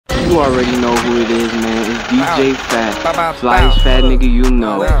You already know who it is, man. It's DJ Fat. Flyest fat nigga you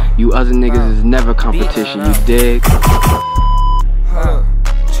know. You other niggas is never competition, you dig?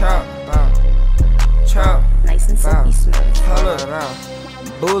 Chop. Nice and silky smooth.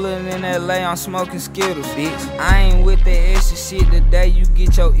 Bullin' in LA, I'm smoking Skittles, bitch. I ain't with that extra shit today, you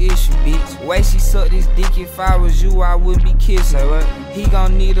get your issue, bitch. Way she suck this dick, if I was you, I would be kissing. He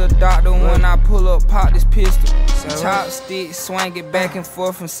gon' need a doctor when I pull up, pop this pistol. Chopstick, swing it back and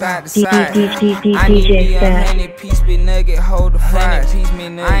forth from side to side. I need me 100-piece big nugget, hold the fries.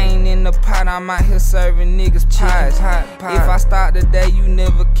 I ain't in the pot, I'm out here serving niggas pies. If I start today, you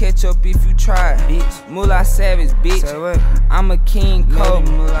never catch up if you try. Bitch, Mula Savage, bitch. I'm a king cold.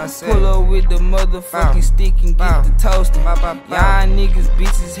 Pull up with the motherfucking stick and get the toasting. Y'all niggas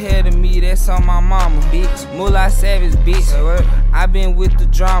bitches head of me, that's on my mama, bitch. Mula Savage, bitch. I been with the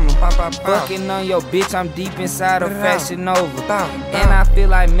drama. Fucking on your bitch, I'm deep inside of Fashion Nova. And I feel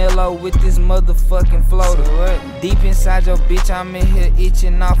like Mello with this motherfucking floater. Deep inside your bitch, I'm in here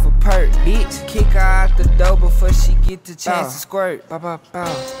itching off a perk. Bitch, kick her out the door before she get the chance to squirt.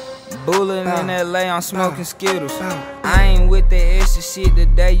 Bullin' in LA, I'm smoking Skittles. I ain't with that extra shit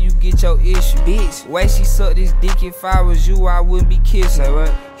today, you get your issue. Bitch, way she suck this dick, if I was you, I wouldn't be kissing.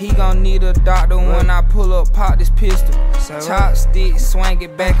 He gon' need a doctor when I pull up, pop this pistol. Chopstick, swing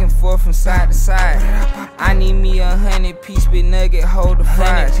it back and forth from side to side. I need me 100-piece big nugget, hold the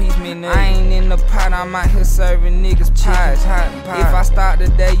fries. I ain't in the pot, I'm out here serving niggas pies. If I start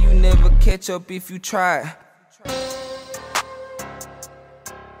today, you never catch up if you try.